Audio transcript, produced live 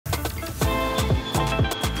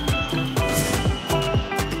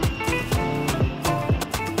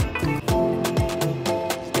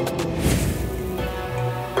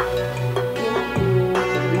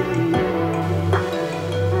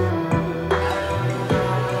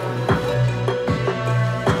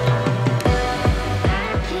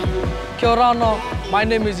Kia ora, my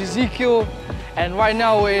name is Ezekiel, and right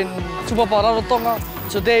now we're in Tupapa, Rarotonga.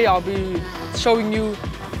 Today I'll be showing you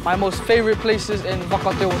my most favorite places in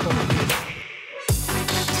Whakateoto.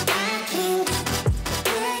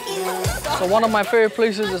 So one of my favorite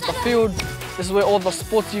places is the field. This is where all the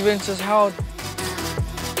sports events is held.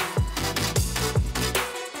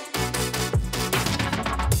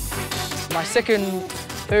 My second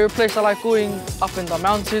favorite place I like going up in the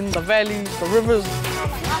mountains, the valleys, the rivers.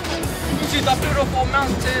 See the beautiful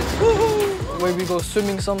mountains, where we go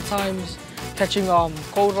swimming sometimes, catching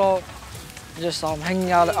koura, just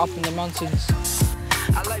hanging out up in the mountains.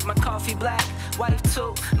 I like my coffee black, white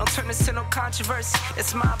too. Don't turn this into no controversy.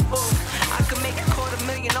 It's my boo. I can make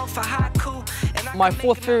 $250,000 off a haiku. My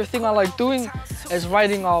fourth favorite thing I like doing is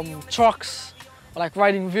riding trucks, like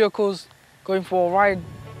riding vehicles, going for a ride,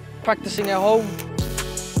 practicing at home.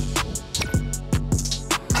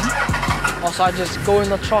 Also, I just go in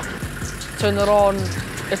the truck, turn it on.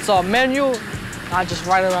 It's a manual, and I just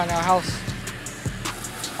ride around our house.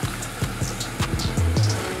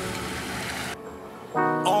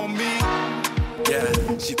 On me,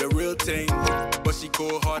 yeah, she the real thing, but she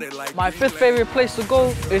cold-hearted like. My fifth favorite place to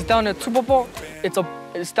go is down at Tupapa.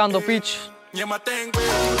 It's down the beach. Yeah, my thing,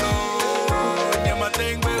 yeah, my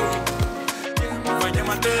thing,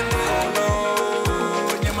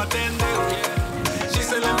 yeah, my thing, she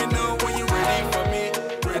said, let me know when you're ready for me.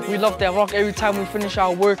 We love that rock every time we finish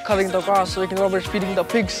our work cutting the grass so we can rubbish feeding the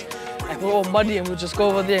pigs. Like we're all muddy and we just go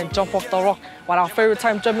over there and jump off the rock. But our favorite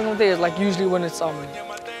time jumping over there is like usually when it's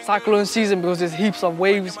cyclone season, because there's heaps of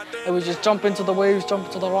waves and we just jump into the waves, jump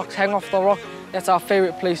into the rocks, hang off the rock. That's our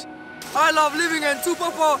favorite place. I love living in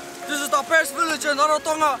Tupapa. This is the best village in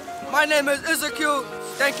Rarotonga. My name is Ezekiel.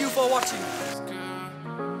 Thank you for watching.